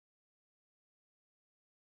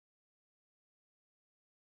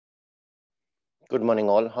Good morning,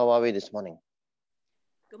 all. How are we this morning?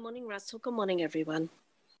 Good morning, Russell. Good morning, everyone.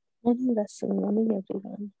 Morning, Russell. Morning,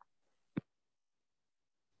 everyone.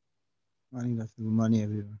 Morning, Russell. Good morning,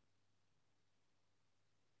 everyone.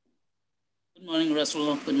 Good morning,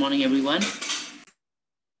 Russell. Good morning, everyone.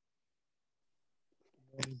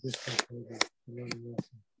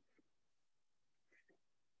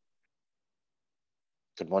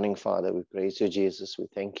 Good morning, Father. We praise you, Jesus. We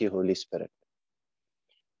thank you, Holy Spirit.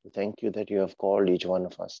 We thank you that you have called each one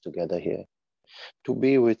of us together here to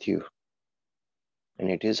be with you. And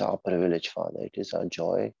it is our privilege, Father. It is our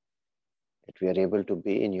joy that we are able to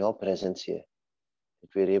be in your presence here, that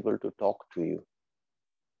we are able to talk to you,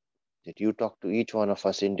 that you talk to each one of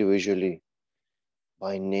us individually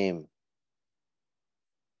by name.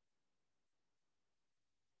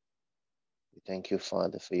 We thank you,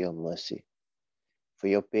 Father, for your mercy, for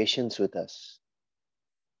your patience with us,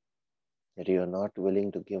 that you are not willing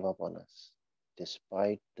to give up on us,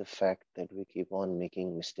 despite the fact that we keep on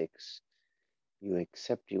making mistakes. You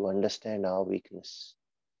accept, you understand our weakness.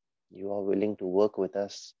 You are willing to work with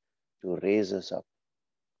us to raise us up.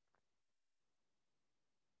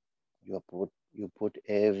 You put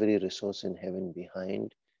every resource in heaven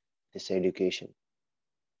behind this education,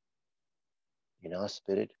 in our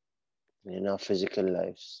spirit and in our physical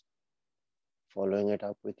lives, following it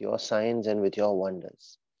up with your signs and with your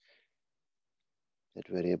wonders, that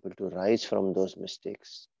we're able to rise from those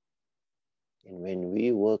mistakes. And when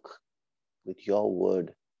we work with your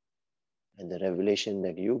word and the revelation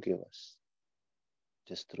that you give us,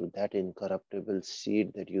 just through that incorruptible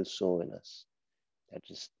seed that you sow in us, that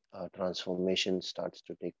is our transformation starts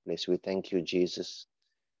to take place. We thank you, Jesus,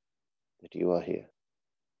 that you are here.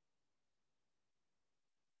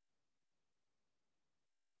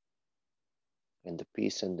 And the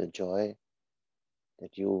peace and the joy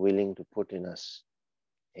that you're willing to put in us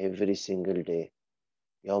every single day.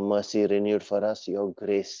 Your mercy renewed for us, your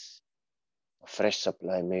grace, a fresh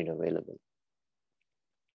supply made available.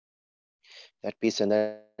 That peace and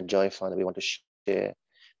that joy, Father, we want to share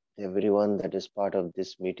with everyone that is part of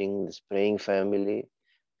this meeting, this praying family,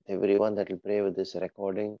 everyone that will pray with this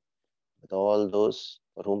recording, with all those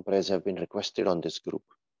for whom prayers have been requested on this group.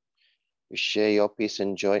 We share your peace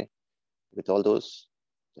and joy with all those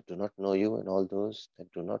that do not know you and all those that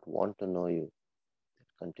do not want to know you,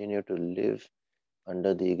 that continue to live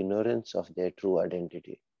under the ignorance of their true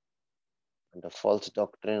identity, under false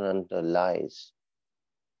doctrine, under lies.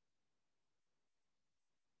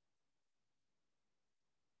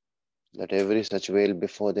 Let every such veil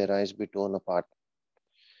before their eyes be torn apart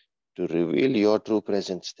to reveal your true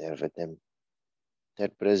presence there with them,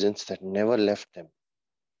 that presence that never left them.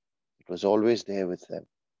 It was always there with them.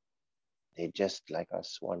 They, just like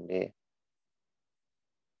us, one day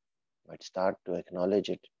might start to acknowledge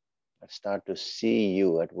it, might start to see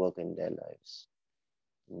you at work in their lives.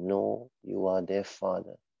 Know you are their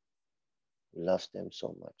Father who loves them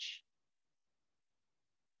so much.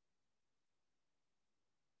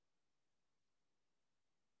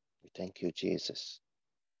 We thank you, Jesus.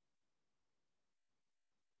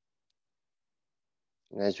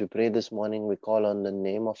 And as we pray this morning, we call on the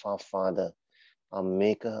name of our Father, our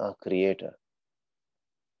Maker, our Creator,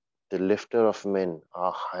 the lifter of men,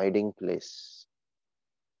 our hiding place,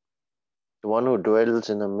 the one who dwells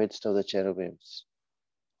in the midst of the cherubims,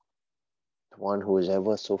 the one who is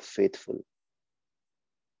ever so faithful,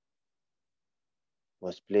 who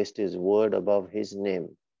has placed his word above his name,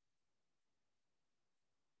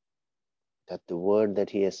 that the word that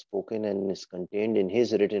he has spoken and is contained in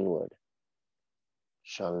his written word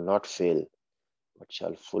shall not fail, but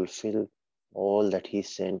shall fulfill all that he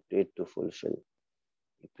sent it to fulfill.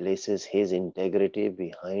 He places his integrity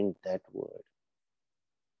behind that word.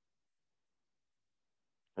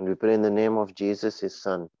 And we pray in the name of Jesus, his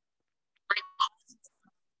Son,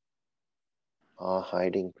 our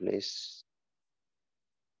hiding place,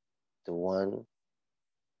 the one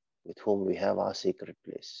with whom we have our secret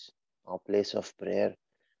place, our place of prayer,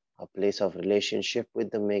 our place of relationship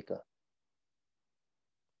with the Maker,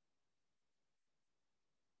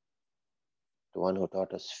 the one who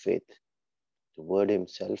taught us faith, the Word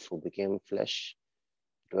himself who became flesh,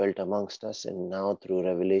 dwelt amongst us, and now through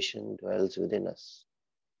revelation dwells within us,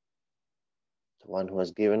 the one who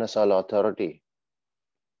has given us all authority,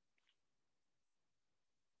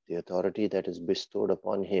 the authority that is bestowed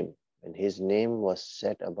upon him when his name was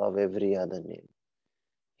set above every other name.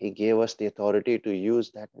 He gave us the authority to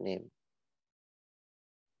use that name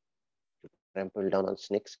to trample down on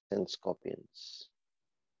snakes and scorpions,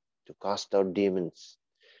 to cast out demons,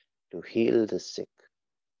 to heal the sick.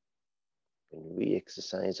 When we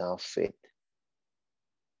exercise our faith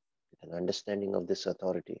with an understanding of this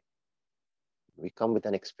authority. We come with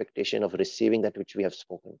an expectation of receiving that which we have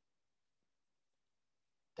spoken.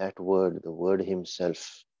 That word, the word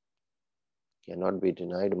himself, cannot be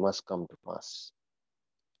denied, must come to pass.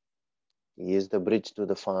 He is the bridge to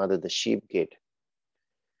the Father, the sheep gate,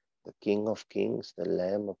 the King of kings, the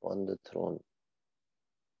Lamb upon the throne.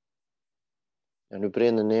 And we pray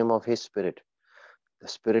in the name of his Spirit, the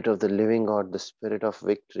Spirit of the living God, the Spirit of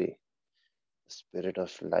victory, the Spirit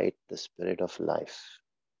of light, the Spirit of life,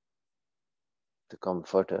 the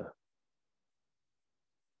Comforter,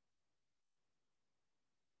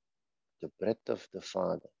 the breath of the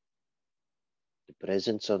Father, the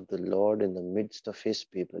presence of the Lord in the midst of his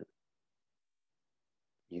people.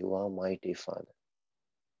 You are mighty, Father.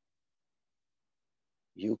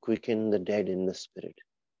 You quicken the dead in the Spirit.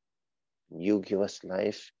 You give us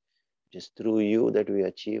life. It is through you that we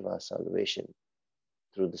achieve our salvation,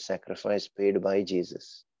 through the sacrifice paid by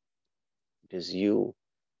Jesus. It is you,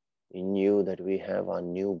 in you, that we have our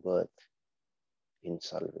new birth in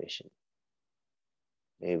salvation.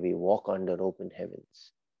 May we walk under open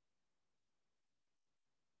heavens.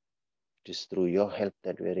 It is through your help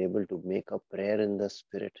that we are able to make a prayer in the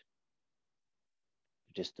Spirit.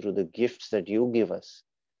 It is through the gifts that you give us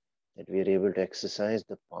that we are able to exercise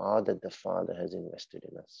the power that the Father has invested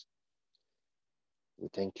in us. We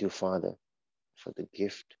thank you, Father, for the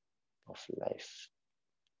gift of life,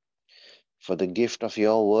 for the gift of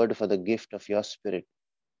your word, for the gift of your Spirit,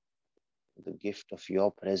 for the gift of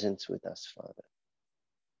your presence with us, Father.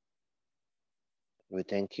 We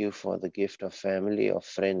thank you for the gift of family, of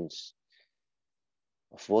friends,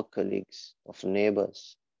 of work colleagues, of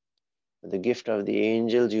neighbors, for the gift of the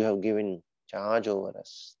angels you have given charge over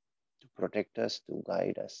us, to protect us, to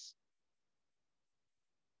guide us,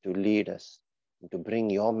 to lead us, and to bring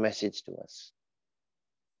your message to us,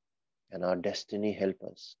 and our destiny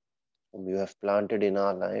helpers, whom you have planted in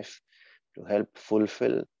our life to help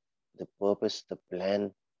fulfill the purpose, the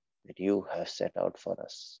plan that you have set out for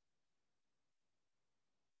us.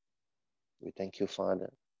 We thank you,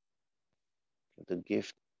 Father, for the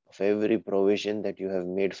gift of every provision that you have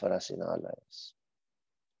made for us in our lives.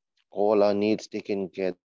 All our needs taken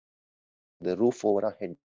care, the roof over our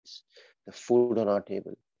heads, the food on our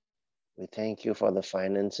table. We thank you for the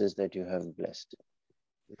finances that you have blessed.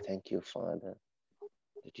 We thank you, Father,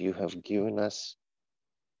 that you have given us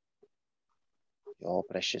your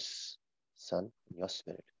precious Son, your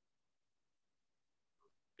Spirit,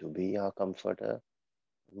 to be our comforter,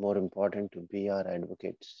 more important, to be our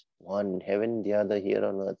advocates, one in heaven, the other here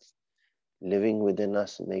on earth, living within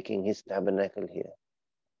us, making his tabernacle here.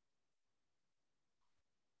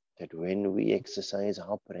 That when we exercise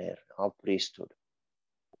our prayer, our priesthood,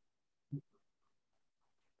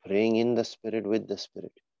 praying in the Spirit with the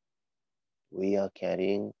Spirit, we are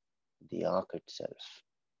carrying the ark itself.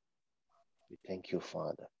 We thank you,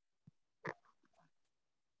 Father.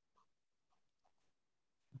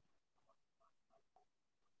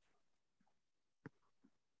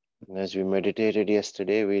 And as we meditated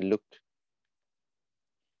yesterday, we looked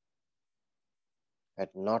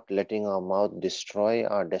at not letting our mouth destroy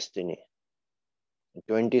our destiny.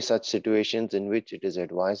 20 such situations in which it is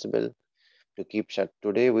advisable to keep shut.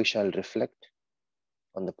 Today we shall reflect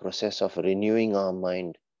on the process of renewing our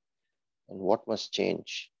mind and what must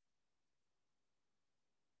change.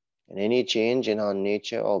 And any change in our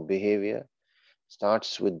nature or behavior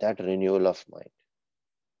starts with that renewal of mind.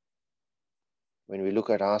 When we look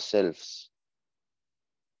at ourselves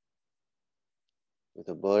with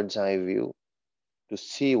a bird's eye view to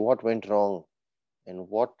see what went wrong and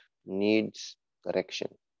what needs correction.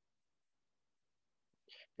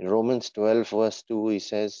 In Romans 12 verse 2, he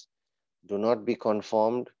says, do not be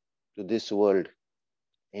conformed to this world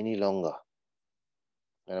any longer.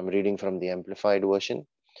 And I'm reading from the Amplified Version.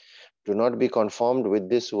 Do not be conformed with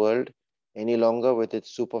this world any longer with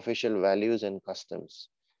its superficial values and customs,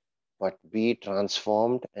 but be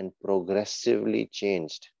transformed and progressively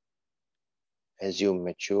changed as you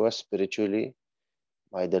mature spiritually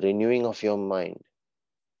by the renewing of your mind,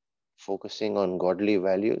 focusing on godly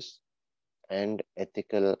values and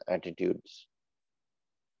ethical attitudes,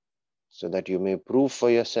 so that you may prove for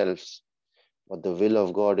yourselves what the will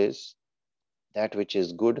of God is, that which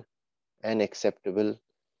is good and acceptable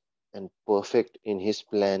and perfect in his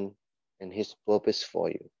plan and his purpose for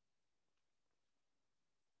you.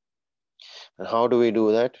 And how do we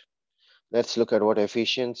do that? Let's look at what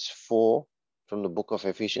Ephesians 4, from the book of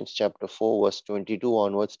Ephesians chapter 4 verse 22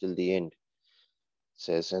 onwards till the end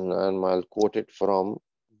says, and I'll quote it from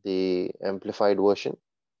the Amplified Version,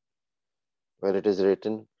 where it is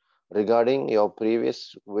written, regarding your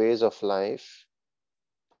previous ways of life,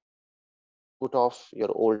 put off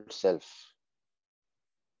your old self.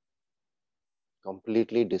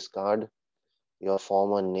 Completely discard your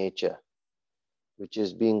former nature, which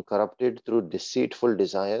is being corrupted through deceitful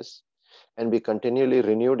desires, and be continually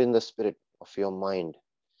renewed in the spirit of your mind,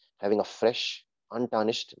 having a fresh,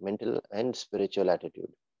 untarnished mental and spiritual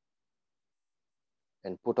attitude.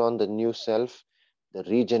 And put on the new self, the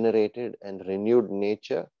regenerated and renewed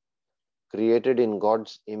nature, created in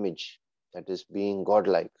God's image, that is, being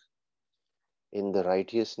godlike, in the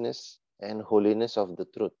righteousness and holiness of the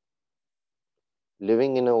truth,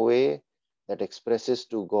 living in a way that expresses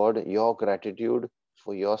to God your gratitude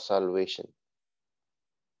for your salvation.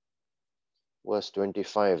 Verse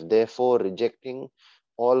 25, therefore rejecting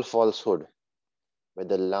all falsehood,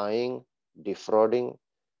 whether lying, defrauding,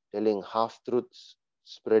 telling half-truths,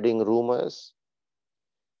 spreading rumors,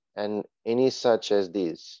 and any such as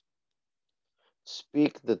these.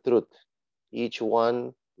 Speak the truth, each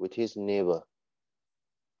one with his neighbor,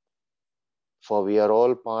 for we are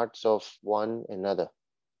all parts of one another,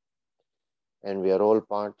 and we are all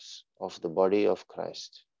parts of the body of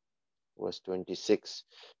Christ. Verse 26,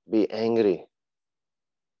 be angry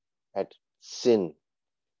at sin,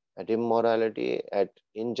 at immorality, at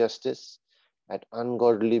injustice, at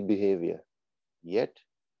ungodly behavior, yet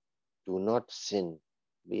do not sin.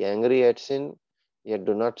 Be angry at sin, yet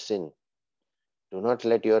do not sin. Do not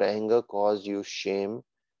let your anger cause you shame,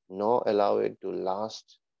 nor allow it to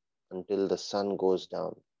last until the sun goes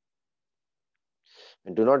down.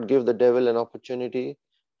 And do not give the devil an opportunity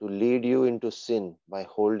to lead you into sin by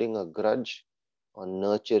holding a grudge or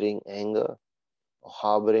nurturing anger or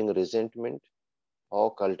harboring resentment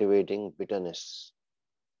or cultivating bitterness.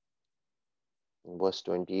 In verse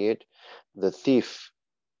 28, the thief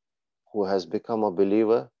who has become a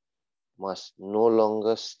believer must no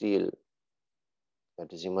longer steal.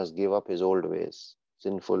 That is, he must give up his old ways,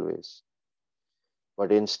 sinful ways.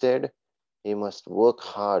 But instead, he must work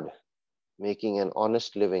hard, making an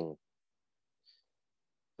honest living,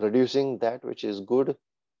 producing that which is good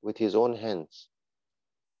with his own hands,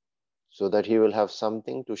 so that he will have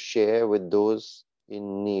something to share with those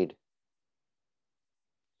in need.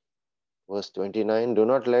 Verse 29, do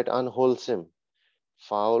not let unwholesome,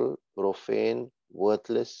 foul, profane,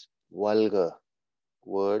 worthless, vulgar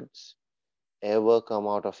words ever come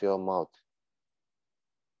out of your mouth,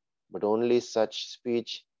 but only such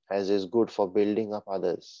speech as is good for building up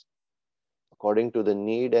others, according to the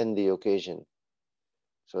need and the occasion,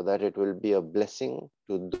 so that it will be a blessing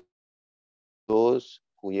to those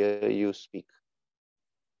who hear you speak.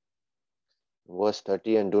 Verse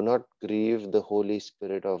 30, and do not grieve the Holy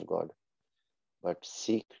Spirit of God, but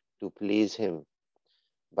seek to please him,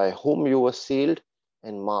 by whom you were sealed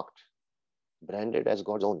and marked, branded as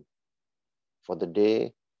God's own, for the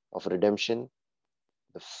day of redemption,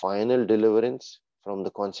 the final deliverance from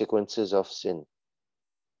the consequences of sin.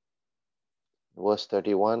 Verse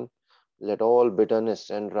 31, let all bitterness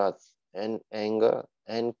and wrath and anger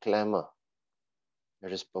and clamor,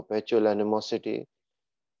 that is perpetual animosity,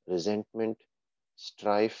 resentment,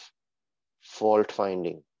 strife, fault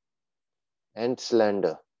finding, and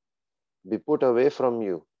slander, be put away from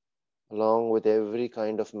you, along with every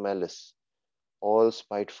kind of malice, all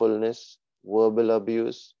spitefulness, verbal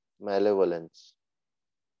abuse, malevolence.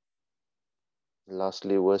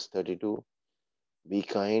 Lastly, verse 32, be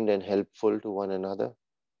kind and helpful to one another,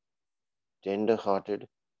 tender-hearted,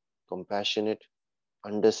 compassionate,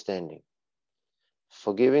 understanding,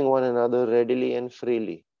 forgiving one another readily and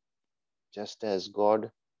freely, just as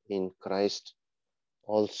God in Christ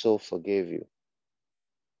also forgave you.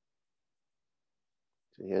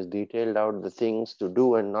 So he has detailed out the things to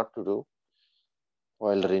do and not to do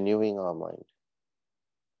while renewing our mind.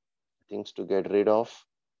 Things to get rid of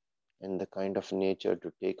and the kind of nature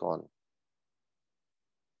to take on.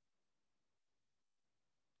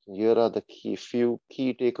 Here are the few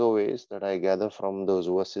key takeaways that I gather from those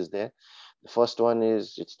verses there. The first one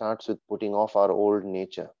is it starts with putting off our old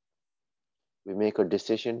nature. We make a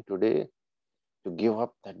decision today to give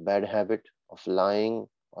up that bad habit of lying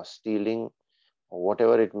or stealing or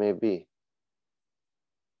whatever it may be.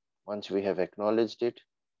 Once we have acknowledged it,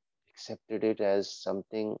 accepted it as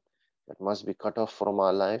something that must be cut off from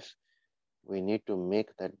our life, we need to make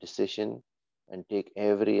that decision and take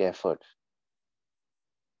every effort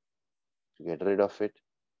to get rid of it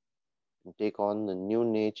and take on the new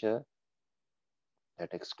nature that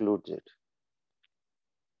excludes it.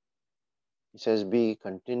 He says, be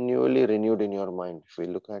continually renewed in your mind. If we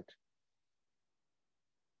look at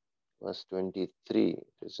verse 23,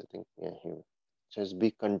 it is, I think, here. It says,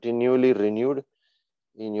 be continually renewed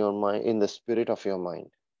in your mind, in the spirit of your mind.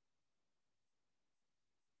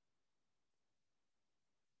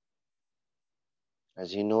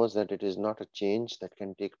 as he knows that it is not a change that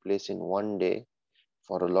can take place in one day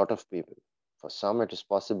for a lot of people. For some, it is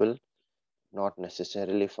possible, not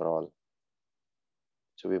necessarily for all.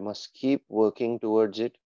 So we must keep working towards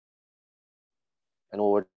it, and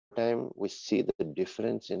over time, we see the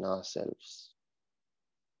difference in ourselves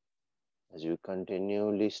as we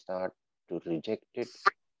continually start to reject it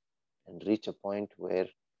and reach a point where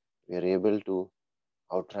we are able to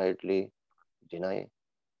outrightly deny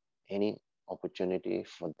any opportunity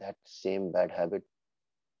for that same bad habit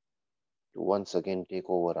to once again take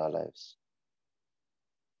over our lives.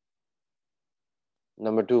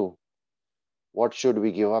 Number two, what should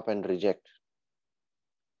we give up and reject?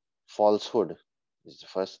 Falsehood is the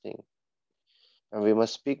first thing. And we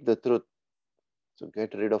must speak the truth. So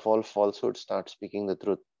get rid of all falsehood, start speaking the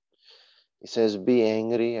truth. He says, be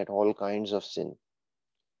angry at all kinds of sin.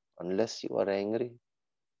 Unless you are angry,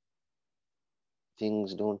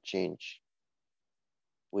 things don't change.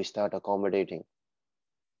 We start accommodating.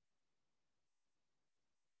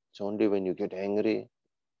 It's only when you get angry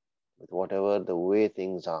with whatever the way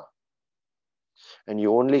things are. And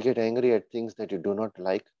you only get angry at things that you do not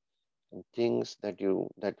like and things that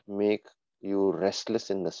make you restless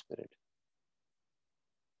in the spirit.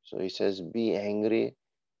 So he says, be angry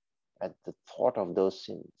at the thought of those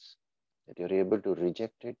sins, that you're able to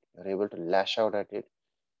reject it, you're able to lash out at it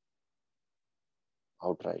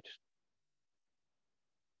outright.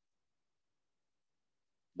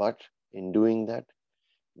 But in doing that,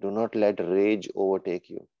 do not let rage overtake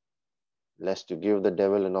you, lest you give the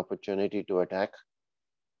devil an opportunity to attack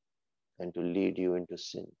and to lead you into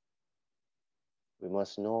sin. We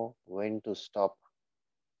must know when to stop,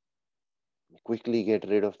 quickly get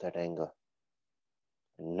rid of that anger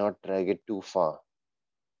and not drag it too far.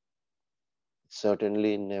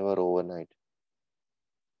 Certainly never overnight.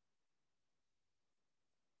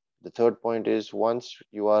 The third point is, once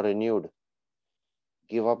you are renewed,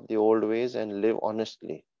 give up the old ways and live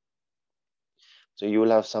honestly. So you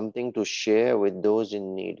will have something to share with those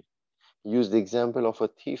in need. Use the example of a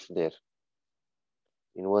thief there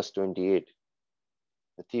in verse 28.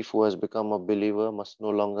 The thief who has become a believer must no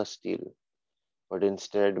longer steal, but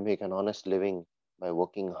instead make an honest living by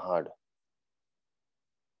working hard.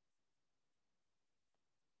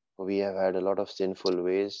 For we have had a lot of sinful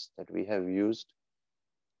ways that we have used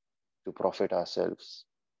to profit ourselves,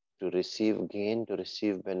 to receive gain, to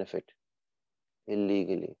receive benefit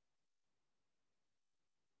illegally.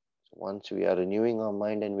 So once we are renewing our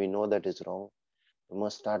mind and we know that is wrong, we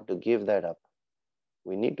must start to give that up.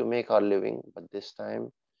 We need to make our living, but this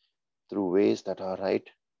time through ways that are right,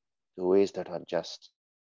 through ways that are just.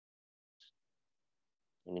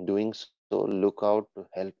 And in doing so, look out to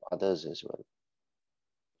help others as well.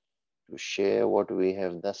 To share what we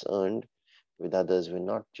have thus earned with others. We're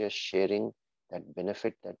not just sharing that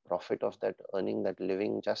benefit, that profit of that earning, that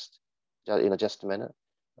living just in a just manner,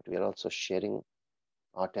 but we are also sharing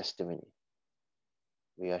our testimony.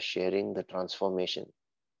 We are sharing the transformation.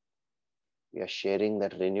 We are sharing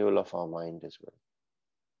that renewal of our mind as well.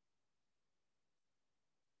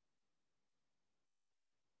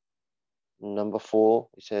 Number 4,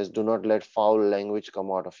 it says, do not let foul language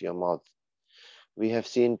come out of your mouth. We have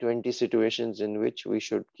seen 20 situations in which we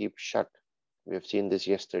should keep shut. We have seen this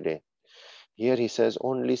yesterday. Here he says,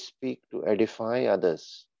 only speak to edify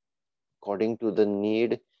others according to the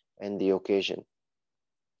need and the occasion.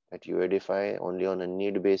 That you edify only on a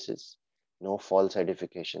need basis, no false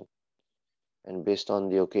edification. And based on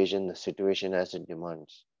the occasion, the situation as it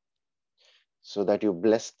demands. So that you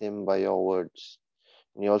bless them by your words.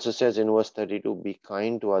 And he also says in verse 32, be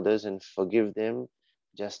kind to others and forgive them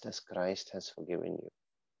just as Christ has forgiven you.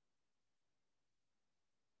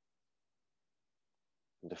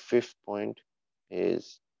 The 5th point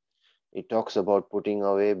is, it talks about putting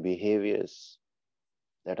away behaviors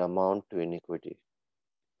that amount to iniquity.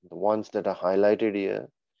 The ones that are highlighted here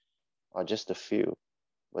are just a few,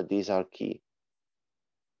 but these are key.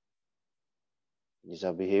 These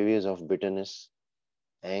are behaviors of bitterness,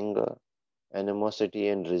 anger, animosity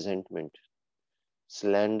and resentment,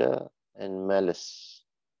 slander and malice.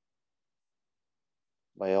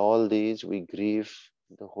 By all these, we grieve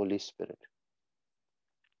the Holy Spirit.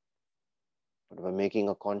 But by making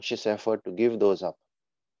a conscious effort to give those up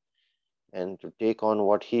and to take on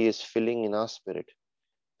what He is filling in our spirit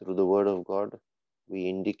through the Word of God, we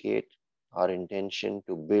indicate our intention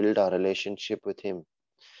to build our relationship with Him,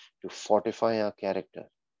 to fortify our character,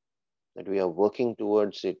 that we are working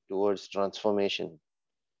towards it, towards transformation,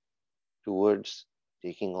 towards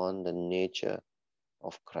taking on the nature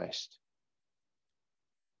of Christ.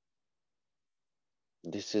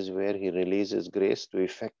 This is where He releases grace to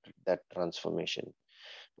effect that transformation.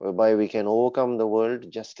 whereby we can overcome the world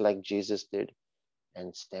just like Jesus did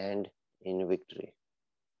and stand in victory.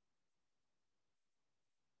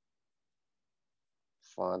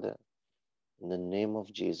 Father, in the name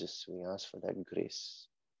of Jesus, we ask for that grace,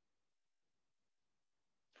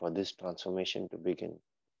 for this transformation to begin.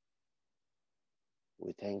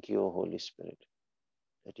 We thank you, O Holy Spirit,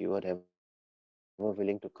 that you are ever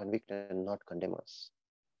willing to convict and not condemn us.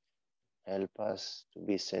 Help us to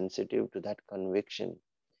be sensitive to that conviction,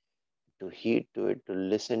 to heed to it, to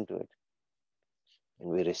listen to it. And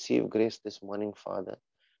we receive grace this morning, Father,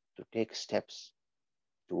 to take steps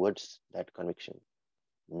towards that conviction,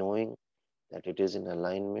 knowing that it is in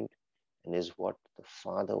alignment and is what the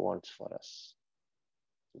Father wants for us.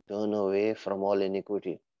 To turn away from all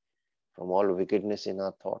iniquity, from all wickedness in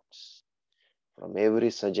our thoughts, from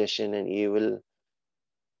every suggestion and evil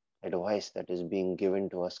advice that is being given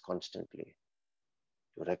to us constantly,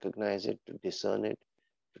 to recognize it, to discern it,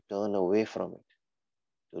 to turn away from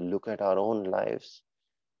it, to look at our own lives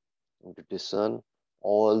and to discern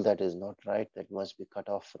all that is not right that must be cut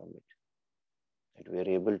off from it. That we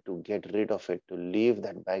are able to get rid of it, to leave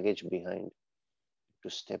that baggage behind, to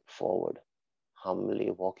step forward,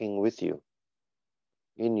 humbly walking with you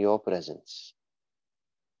in your presence,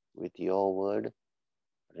 with your word,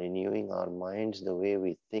 renewing our minds the way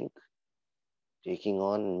we think, taking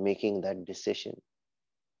on and making that decision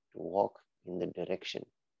to walk in the direction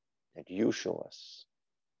that you show us.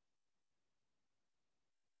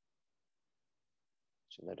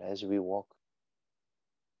 So that as we walk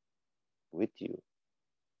with you,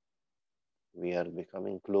 we are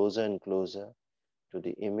becoming closer and closer to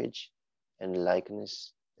the image and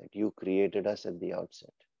likeness that you created us at the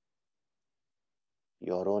outset.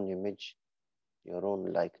 Your own image, your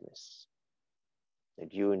own likeness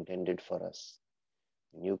that you intended for us.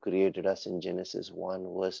 And you created us in Genesis 1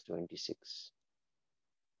 verse 26.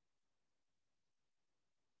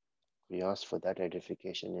 We ask for that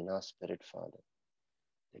edification in our spirit, Father,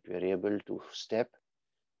 that we are able to step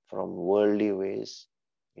from worldly ways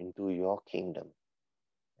into your kingdom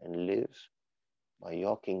and live by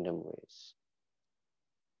your kingdom ways.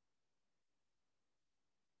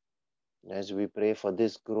 And as we pray for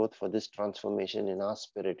this growth, for this transformation in our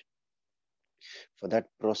spirit, for that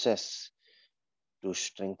process to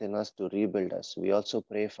strengthen us, to rebuild us, we also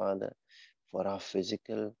pray, Father, for our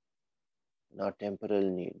physical and our temporal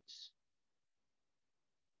needs.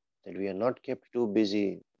 That we are not kept too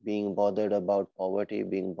busy being bothered about poverty,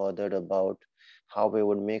 being bothered about how we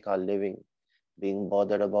would make our living, being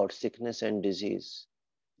bothered about sickness and disease,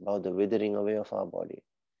 about the withering away of our body.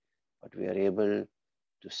 But we are able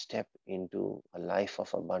to step into a life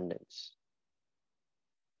of abundance.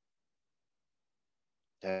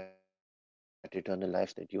 That eternal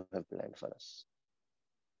life that you have planned for us.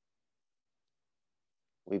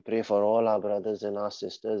 We pray for all our brothers and our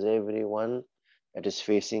sisters, everyone that is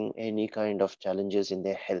facing any kind of challenges in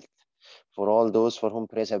their health. For all those for whom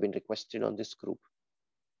prayers have been requested on this group,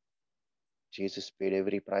 Jesus paid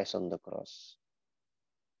every price on the cross.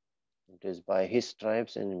 It is by his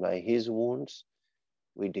stripes and by his wounds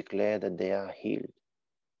we declare that they are healed,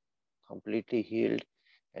 completely healed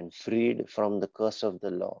and freed from the curse of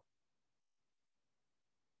the law,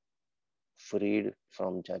 freed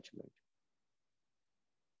from judgment.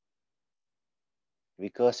 We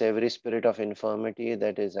curse every spirit of infirmity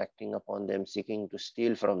that is acting upon them, seeking to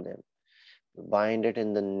steal from them. We bind it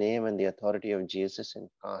in the name and the authority of Jesus and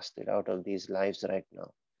cast it out of these lives right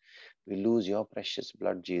now. We lose your precious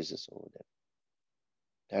blood, Jesus, over them.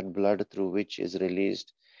 That blood through which is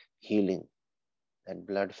released healing. That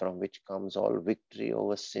blood from which comes all victory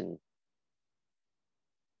over sin.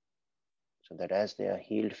 So that as they are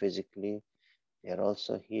healed physically, they are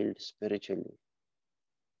also healed spiritually.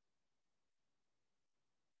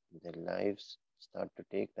 Their lives start to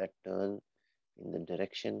take that turn in the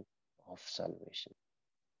direction of salvation.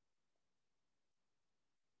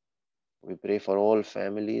 We pray for all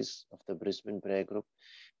families of the Brisbane Prayer Group,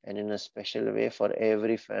 and in a special way for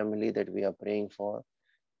every family that we are praying for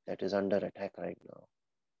that is under attack right now.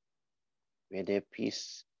 Where their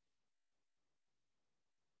peace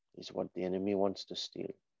is what the enemy wants to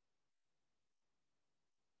steal.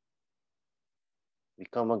 We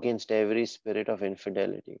come against every spirit of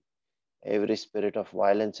infidelity, every spirit of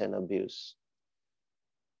violence and abuse,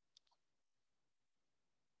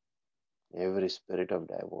 every spirit of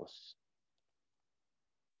divorce,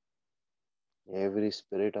 every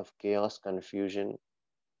spirit of chaos, confusion,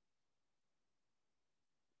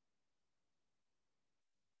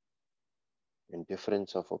 and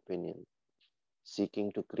difference of opinion,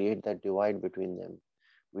 seeking to create that divide between them.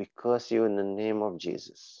 We curse you in the name of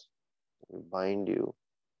Jesus. We bind you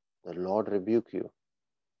The Lord rebuke you.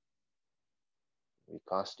 We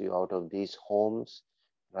cast you out of these homes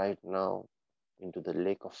right now into the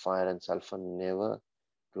lake of fire and sulfur, never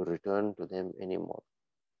to return to them anymore.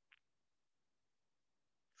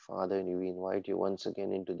 Father, we invite you once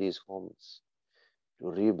again into these homes to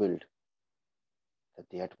rebuild, that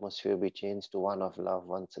the atmosphere be changed to one of love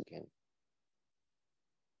once again.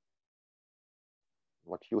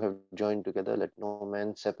 What you have joined together, let no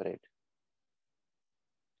man separate.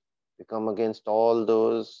 We come against all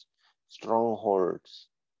those strongholds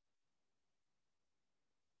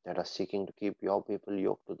that are seeking to keep your people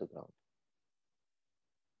yoked to the ground.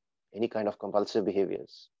 Any kind of compulsive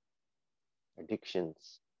behaviors,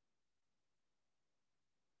 addictions,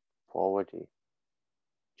 poverty,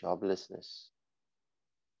 joblessness.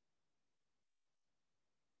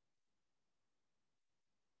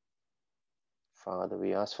 Father,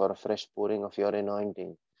 we ask for a fresh pouring of your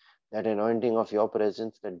anointing, that anointing of your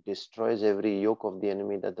presence that destroys every yoke of the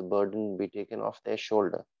enemy, that the burden be taken off their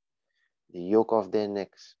shoulder, the yoke of their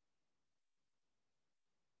necks.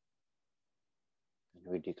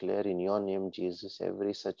 And we declare in your name, Jesus,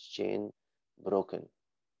 every such chain broken.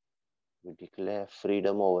 We declare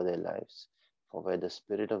freedom over their lives. For where the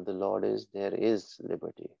Spirit of the Lord is, there is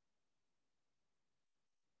liberty.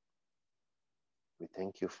 We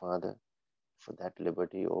thank you, Father, for that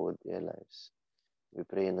liberty over their lives. We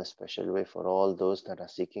pray in a special way for all those that are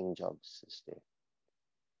seeking jobs this day.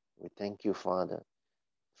 We thank you, Father,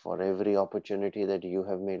 for every opportunity that you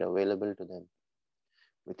have made available to them.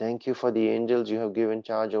 We thank you for the angels you have given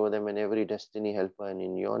charge over them and every destiny helper. And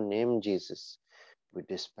in your name, Jesus, we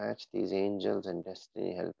dispatch these angels and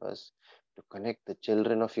destiny helpers to connect the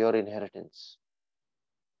children of your inheritance,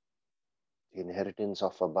 the inheritance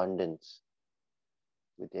of abundance,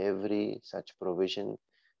 with every such provision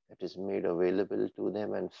that is made available to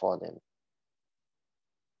them and for them.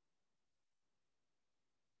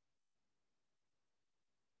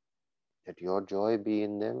 That your joy be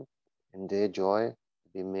in them and their joy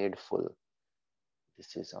be made full.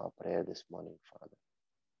 This is our prayer this morning, Father.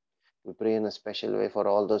 We pray in a special way for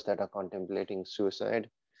all those that are contemplating suicide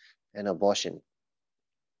and abortion,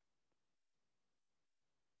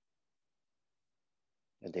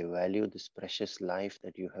 that they value this precious life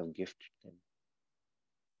that you have gifted them.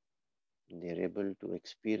 And they're able to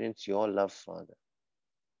experience your love, Father,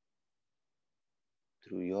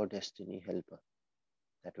 through your destiny helper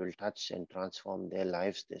that will touch and transform their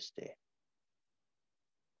lives this day.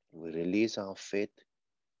 We release our faith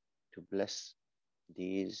to bless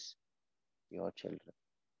these, your children.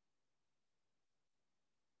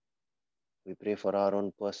 We pray for our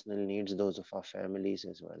own personal needs, those of our families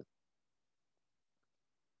as well.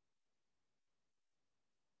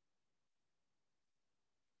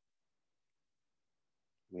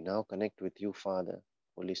 We now connect with you, Father,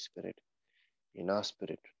 Holy Spirit, in our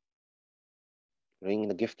spirit, bringing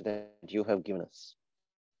the gift that you have given us,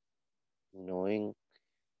 knowing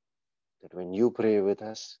that when you pray with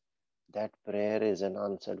us, that prayer is an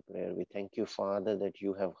answered prayer. We thank you, Father, that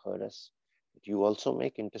you have heard us, that you also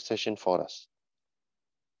make intercession for us.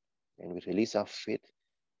 And we release our faith,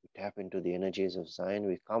 we tap into the energies of Zion.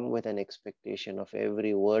 We come with an expectation of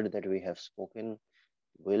every word that we have spoken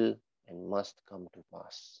will and must come to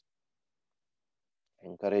pass.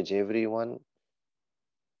 Encourage everyone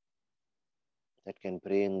that can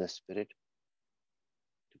pray in the Spirit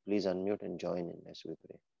to please unmute and join in as we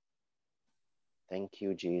pray. Thank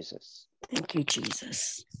you, Jesus. Thank you,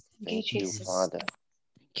 Jesus. Thank you, Father.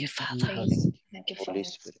 Thank you, Father. Thank you, Holy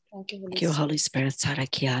Spirit. Thank you, Holy Spirit.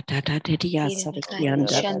 Sarakia da da da dia sarakia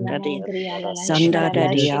Hallelujah. da da da dia sanda da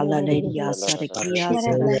dia la la dia sarakia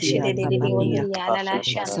sarakia da da dia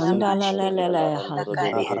sanda la la la la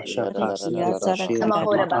hallelujah sarakia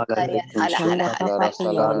sarakia da da sanda papa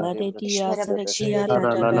dia la la dia sarakia da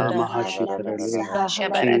da da da sanda hallelujah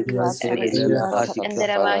sarakia sarakia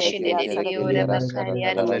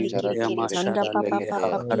sarakia sanda papa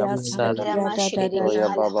papa dia sarakia da da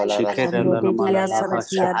da da hallelujah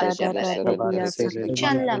sarakia da da da da dia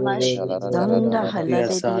sarakia Sanda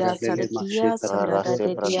haladedia sarakia sanda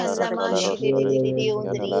dadedia sarakia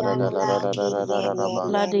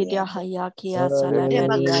ladedia hayakia sanda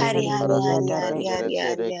dadia sarakia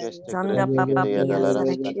dade sanda papapia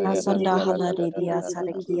sarakia sanda haladedia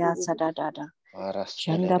sarakia sadadada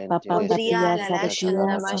Shanda papa papia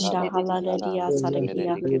sadakia sanda haladia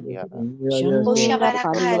sadakia. Shanda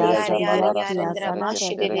palia sandakia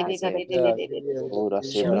sadadia sadakia.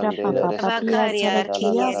 Shanda papa papia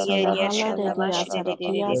sadakia sanda haladia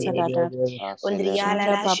sadakia sadada.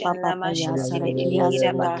 Shanda papa papia sadakia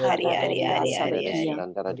sanda haladia sadakia.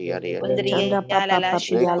 Shanda papa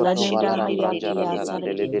papia lanenda hayakia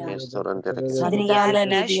sadakia. Sandala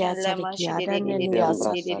didia sadakia danenia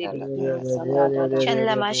sadakia sadada.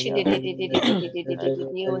 Shanla mashi de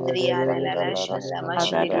undriyala la la shanla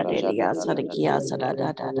mashi de Sadakia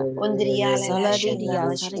sadada. undriyala la shanla Saladia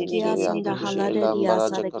mashi de sadakia sanda haladia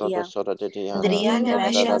sadakia. undriyala la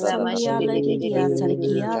Nandalia shanla mashi sandia ladidia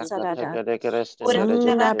sadakia sadada. ura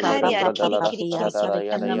Sanda papa bakari ar papa kiri kiri papia kiri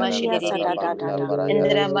shanla mashi sadakia de sadada.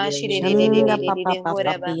 indra mashi de Shanda papa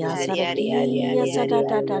ura papia bakari sadakia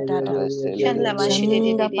sadada. shanla mashi de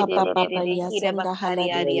Shanda papa papia kira sanda bakari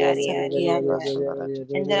haladia sadakia.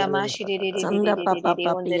 indra mashi de Sanda papa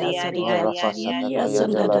papia sadakia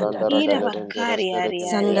sanda Ira da. bakari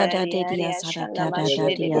Sanda da de dia shanla sadaka da mashi da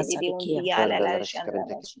de dia sadakia. undriyala la shanla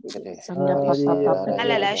mashi Sanda papa papa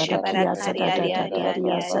ala la shabara sadakia kari sada da da da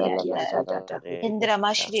dia sadakia da da da. Indra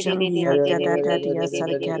mashi Shandia da da da dia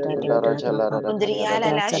sadakia da da da da papa papa Undriyala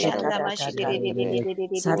dia la sadaka shanla da da mashi da.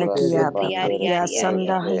 Sadakia papa pia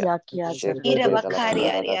sanda hayakia Ira sadakia da da bakari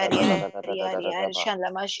da.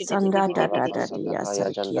 shanla mashi Sanda da da da dia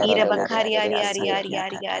sadakia da Ira da da bakari dia sadakia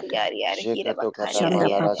da da da. Ira bakari Shanda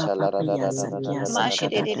papa papa dia sadakia mashi sadaka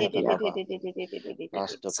da da dia.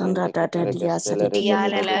 Sanda da da dia sadakia Undriyala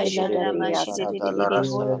da la da da shanla dia mashi sadakia.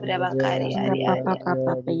 Ura bakari Shanda papa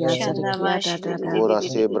papa pia shanla sadakia da mashi da da. Ora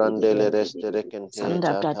se brandele reste recente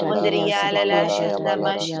Sanda da jata da la dia Undriyala rasta la sadakia bala da ya da shanla da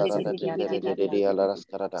bala mashi dia rasta da sadakia da da da. de la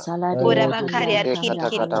rastarada. Ura Saladia bakari haya ar Kata haya kiri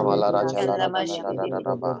kata haya malara dia jala da shanla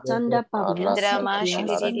sadakia. ba. Sanda papia Indra sadakia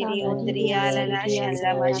sanda la dia Undriyala la sadakia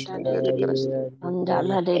shanla sada da mashi da da. Anda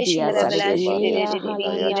la de dia Ishmara Balashi sadakia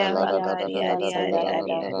haya Ira haya Bakari kia sada da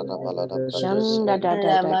da. Brandus. Shanda da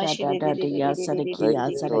da da da Lamashi da da dia sadakia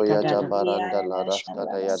Rekto sadaka ya da da. jabaranda la Undriala rasta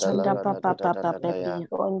da ya da la Sanda da da papa da da papa da da ya. pepe.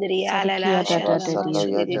 Undriala Sadakia da da da Arasata dia.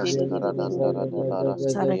 ya Lamashi jaskara danda da da la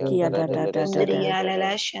rasta da ya Sadakia da da de da le da da reste da. Undriala de.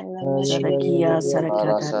 Lashan Lamashi Sadakia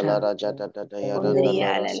sadaka da Arasala da. rajata da da ya da da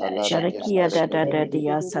la Undriala rasala Lashan Shadakia da Lamashi da da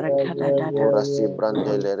dia sadaka da da da. Ora si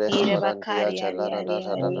brandele Ira restaurante ya Bakari jala da da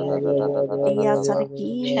da da da da da Ari da da da da Dia da ba.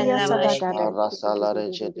 sadakia sada Shanlamashi da da. Arasala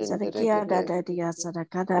rejetin Sadakia da terekete. da dia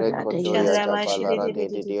sadaka da da Rekoto dia ya Shanlamashi jabala rande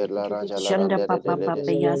de de la raja la Shanda rande de papa de papa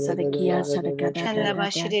de ya de de de sadakia ya. sadaka da da da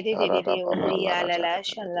Shanlamashi da. Arada ba ba la Undriala raja da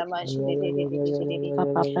da da de de. Lashan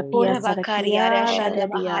Papa papa ya Ora bakari ara sadakia da da shanla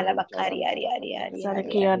dia. mahala Ram bakari jalan da ari da da ari da ari da da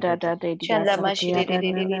ari ya. Sadakia ari. da da da dia Shanla mashi sadakia de de da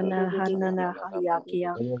de na de na de de na de ha de na de na de ha de ya de de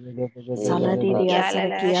kia. de. Ela Saladi dia Yala brajata.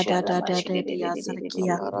 la sadakia da shanla da da mashi da de de de dia de de de de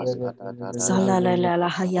sadakia. de de de Aparaska de. da da da da da Salala da la da da da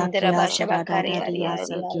Indra hayakia da basha da sada bakari da ari dia ari da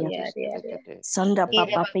sadakia. ari da ari ari. da Sanda Ira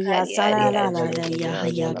papa pia bakari ari sala la ari la ari la ya ari ya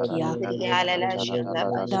ari. hayakia. Indri yala la shanla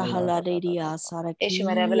Sanda mashi de de. haladi dia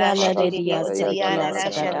Eshmara sadakia la balashi de de de de. dia Indri yala sadakia la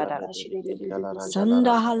sada da shanla da. mashi de de de de de de.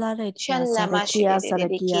 Sanda haladi dia Shanla mashi de sadakia de de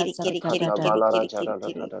de. sadakia Kiri kiri sadaka kiri da da. kiri kiri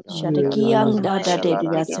kiri kiri. Shadakian da da de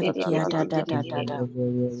dia Mashi de de de de sadakia de da de da de da de da de. da.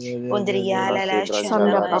 Undriyala la shanla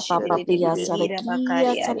Sanda mashi papa de de de de papia de. Ira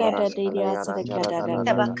bakari sadakia ari sada da ari. de dia sadaka da da da.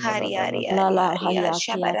 Tabakari ari La ari la ari ari hayakia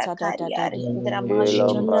sada da shabarakari da ari da. indramashi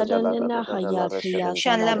Shanda da na hayakia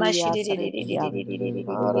shanla mashi saladia sadakia.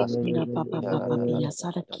 Sanda papa papa pia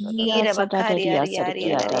sadakia ira sada da bakari dia ari ari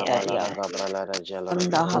sadakia ari da da ari dia. ari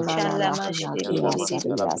Sanda halala shanla la mashi hayakia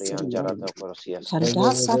sadadia sadadia.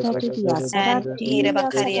 Sanda sada de dia and ira sadakia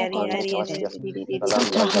bakari sada ari da da ari da da. ari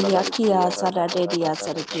Santa hayakia sada de dia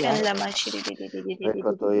sadakia. shanla mashi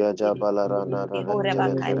Rekotoya Jabalara Nara hora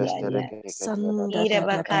bakari Terekereste ari Sanda ira da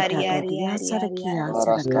da da bakari da da ari dia ari ari sadakia ari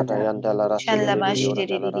Araskata sadakada. Yandala shanla mashi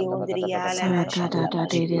Rasteleriora Jalara undriyala la Sadakada shanla da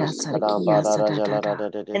mashi dia sadakia Kadambara Jalara sadada.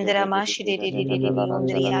 indramashi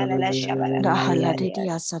undriyala la Da shabarakari hala de ari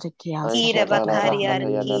dia sadakia Kira Anshabala sadakada. bakari ar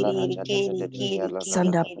Rakata Yadalara kiri kiri kiri kiri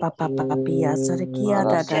Sanda kiri papa kiri. papia sadakia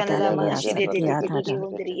da da da Shanla dia mashi de de de sadakia de da de de da.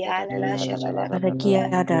 undriyala la shabara Sadakia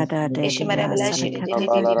bakari. da da de Eshmara dia balashi de de sadakada de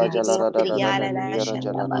de da de Ambalara de dia de de Jalara undriyala la Diara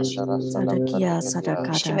shanla mashi. Jalarandara sadakia Salabradeketia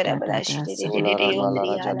sadakada Eshmara da da balashi da de de de de Ulara de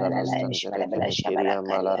Malara undriyala Jadara la eshmara balasha Stantereketia barakaria.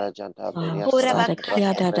 Malara Janta Ah, Hora Beriasara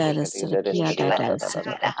sadakia bakaria. da da da Rasteketi sadakia da Eshmara da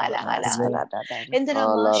hala hala sadakada hala hala. sada da da. Indra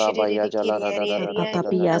mashi Alara de de Baya de kiri Jalara ari ari Papa ari.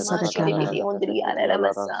 papia Indra mashi de de sadakala. de undriyala la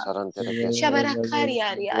Alaran masa. Saranterekete Shabarakari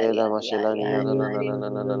ari ari Ela ari ari Mashilani ari ari.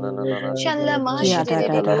 Shanla Kia mashi de da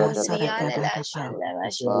de da de de da undriyala sadakada la da da. shanla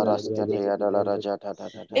mashi de de de de de Araskate de de de Yadalara de. Jata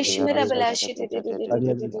Ishmira balashi de de de de de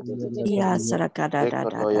de de de de de de Kia de. sadakada da da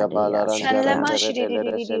da Rekotoya da ya Balaran Shanla sadakia. mashi de de Jarantere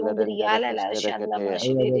de de de Celerentere undriyala la shanla Kestereketea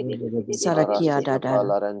mashi de Sarakia da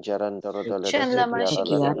da.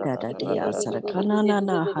 Sarakia da da dia. Sarakana na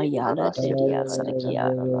na hayala dia.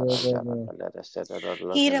 Sarakia.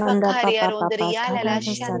 Sanda papa papa kana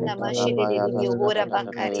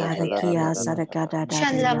Sarakia sarakada da dia.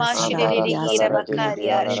 Sarakia sarakia. Ya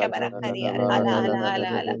sarakia sarakada da dia.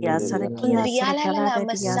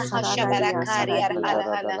 Saradaria sarakia.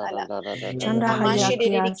 Chanda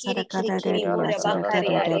hayakia sarakada da dia.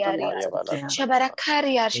 Sarakada da dia.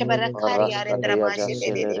 Shabarakaria, Shabarakaria,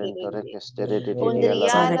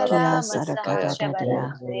 Sarakia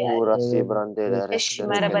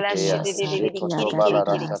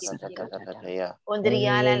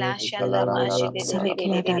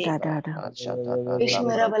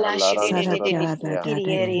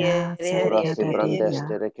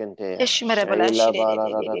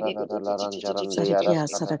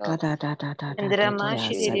sarakada da dia.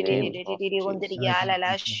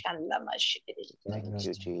 Thank you,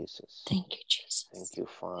 Jesus. Thank you, Jesus. Thank you,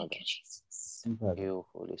 Father. Thank you, Jesus. Thank you,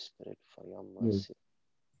 Holy Spirit, for your mercy,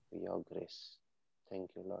 for your grace.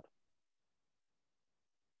 Thank you, Lord.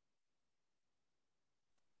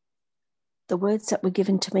 The words that were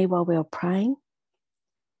given to me while we were praying: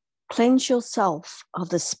 cleanse yourself of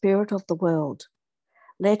the spirit of the world.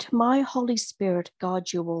 Let my Holy Spirit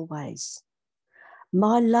guide you always.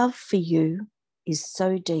 My love for you is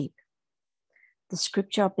so deep. The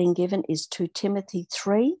scripture I've been given is 2 Timothy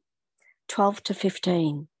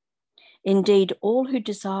 3:12-15. Indeed, all who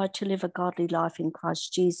desire to live a godly life in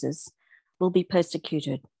Christ Jesus will be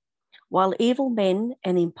persecuted, while evil men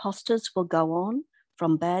and impostors will go on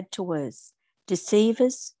from bad to worse,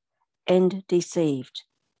 deceivers and deceived.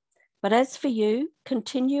 But as for you,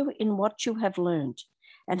 continue in what you have learned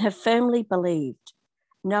and have firmly believed,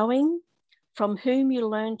 knowing from whom you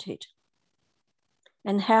learned it,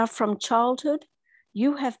 and how from childhood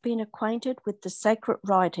you have been acquainted with the sacred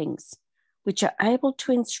writings, which are able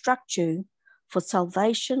to instruct you for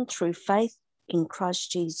salvation through faith in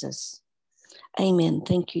Christ Jesus. Amen.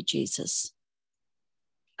 Thank you, Jesus.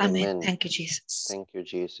 Amen. Thank you, Jesus. Thank you,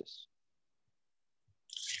 Jesus.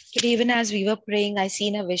 But even as we were praying, I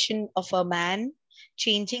seen a vision of a man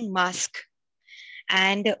changing mask.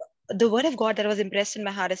 And the word of God that was impressed in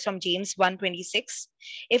my heart is from James 1:26.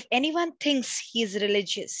 If anyone thinks he is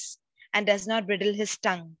religious and does not bridle his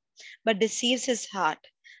tongue, but deceives his heart,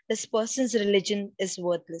 this person's religion is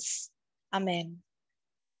worthless. Amen.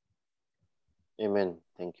 Amen.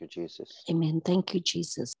 Thank you, Jesus. Amen. Thank you,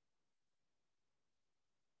 Jesus.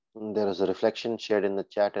 There is a reflection shared in the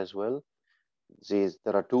chat as well. There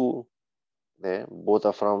are two there. Both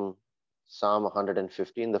are from Psalm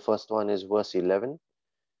 115. The first one is verse 11.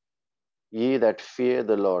 Ye that fear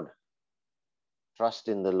the Lord, trust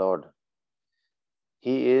in the Lord.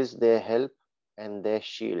 He is their help and their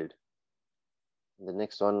shield. The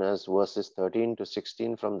next one is verses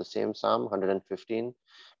 13-16 from the same Psalm 115,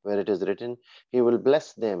 where it is written, He will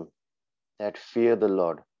bless them that fear the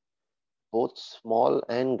Lord, both small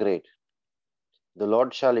and great. The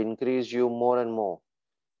Lord shall increase you more and more,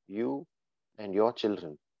 you and your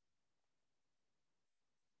children.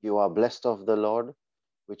 You are blessed of the Lord,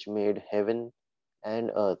 which made heaven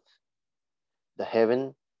and earth. The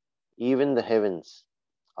heaven, even the heavens,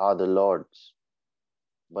 are the Lord's,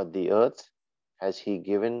 but the earth has He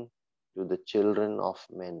given to the children of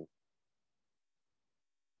men.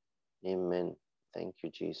 Amen. Thank you,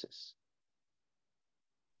 Jesus.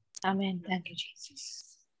 Amen. Thank you, Jesus.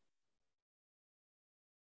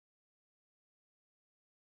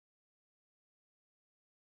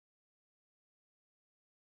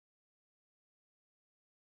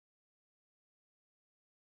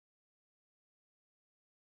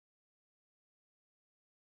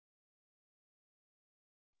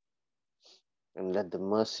 And let the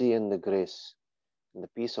mercy and the grace and the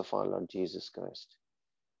peace of our Lord Jesus Christ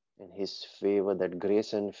and His favor, that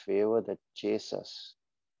grace and favor that chase us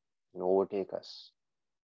and overtake us,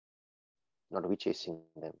 not we chasing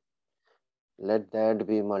them. Let that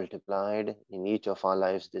be multiplied in each of our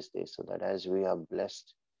lives this day, so that as we are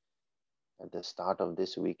blessed at the start of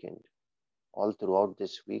this weekend, all throughout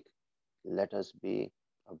this week, let us be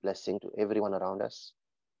a blessing to everyone around us.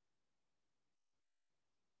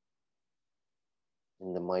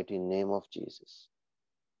 In the mighty name of Jesus.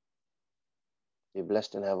 Be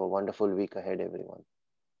blessed and have a wonderful week ahead, everyone.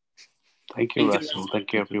 Thank you, Russell.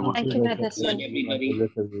 Thank you, everyone. Thank you, Brother.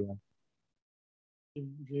 Bless everyone.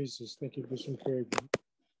 Jesus, thank you for some prayer.